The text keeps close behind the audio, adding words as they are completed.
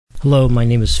Hello, my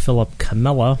name is Philip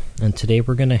Camella, and today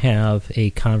we're going to have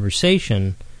a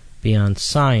conversation beyond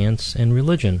science and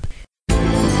religion.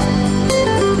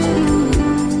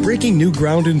 Breaking new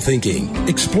ground in thinking,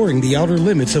 exploring the outer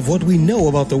limits of what we know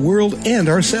about the world and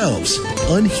ourselves,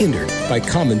 unhindered by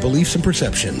common beliefs and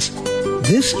perceptions.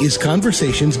 This is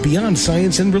Conversations Beyond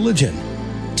Science and Religion,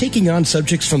 taking on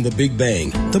subjects from the Big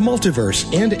Bang, the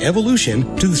multiverse, and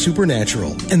evolution to the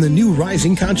supernatural and the new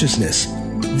rising consciousness.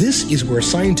 This is where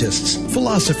scientists,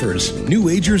 philosophers, New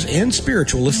Agers, and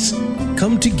spiritualists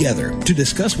come together to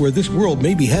discuss where this world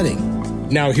may be heading.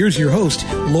 Now here's your host,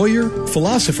 lawyer,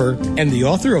 philosopher, and the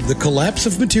author of The Collapse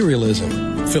of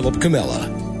Materialism, Philip Camella.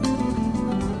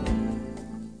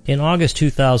 In August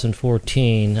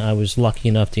 2014, I was lucky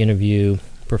enough to interview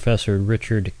Professor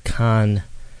Richard Conn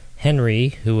Henry,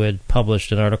 who had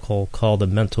published an article called The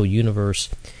Mental Universe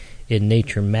in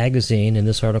Nature magazine, and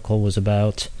this article was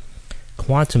about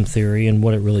quantum theory and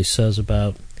what it really says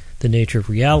about the nature of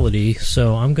reality.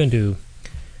 So I'm going to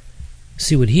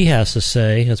see what he has to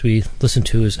say as we listen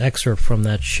to his excerpt from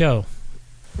that show.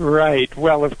 Right.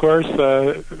 Well, of course,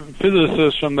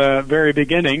 physicists from the very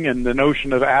beginning and the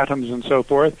notion of atoms and so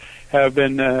forth have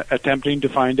been attempting to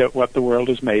find out what the world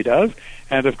is made of.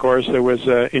 And, of course, there was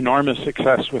enormous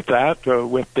success with that,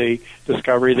 with the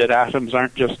discovery that atoms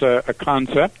aren't just a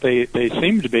concept. They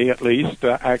seem to be, at least,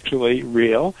 actually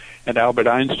real. And Albert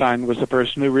Einstein was the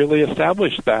person who really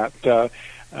established that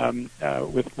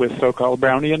with so-called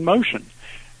Brownian motion.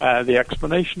 The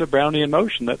explanation of Brownian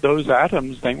motion, that those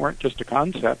atoms, they weren't just a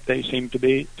concept, they seemed to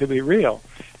be real.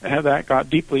 And that got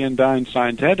deeply into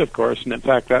Einstein's head, of course, and in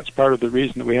fact that's part of the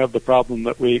reason that we have the problem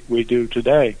that we do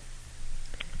today.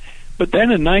 But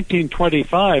then in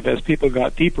 1925, as people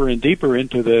got deeper and deeper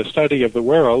into the study of the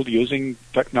world using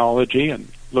technology and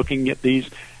looking at these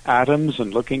atoms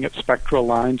and looking at spectral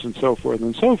lines and so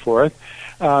forth,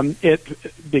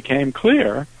 it became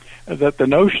clear that the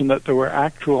notion that there were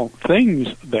actual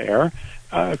things there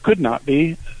could not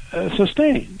be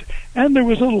sustained. And there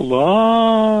was a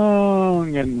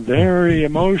long and very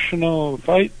emotional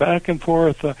fight back and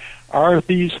forth. Are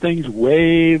these things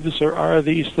waves or are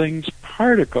these things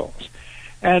particles?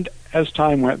 And as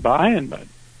time went by and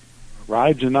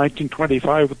arrived in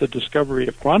 1925 with the discovery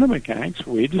of quantum mechanics,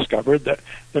 we discovered that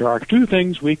there are two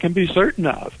things we can be certain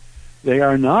of. They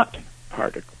are not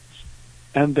particles,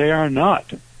 and they are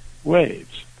not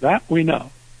waves. That we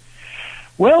know.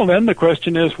 Well, then the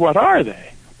question is, what are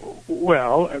they?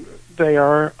 Well, they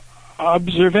are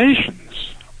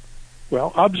observations.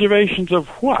 Well, observations of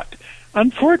what?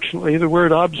 Unfortunately, the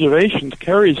word observations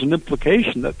carries an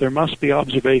implication that there must be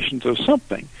observations of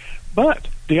something. But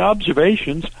the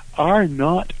observations are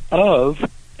not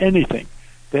of anything.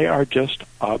 They are just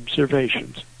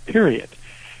observations, period.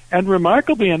 And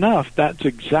remarkably enough, that's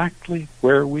exactly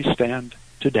where we stand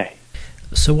today.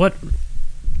 So what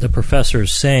the professor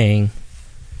is saying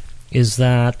is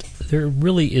that there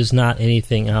really is not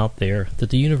anything out there, that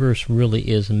the universe really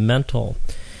is mental.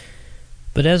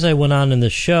 But as I went on in the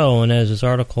show, and as his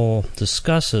article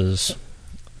discusses,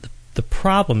 the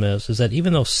problem is that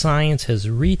even though science has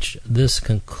reached this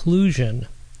conclusion,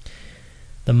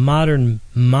 the modern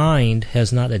mind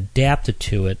has not adapted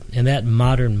to it, and that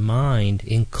modern mind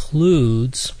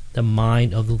includes the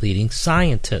mind of the leading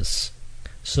scientists.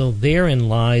 So therein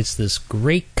lies this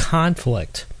great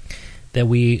conflict that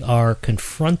we are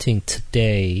confronting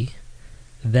today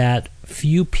that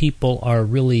few people are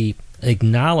really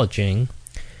acknowledging,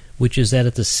 which is that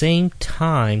at the same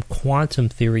time, quantum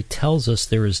theory tells us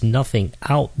there is nothing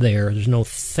out there, there's no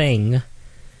thing.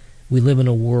 We live in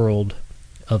a world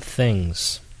of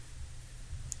things.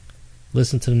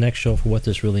 Listen to the next show for what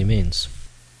this really means.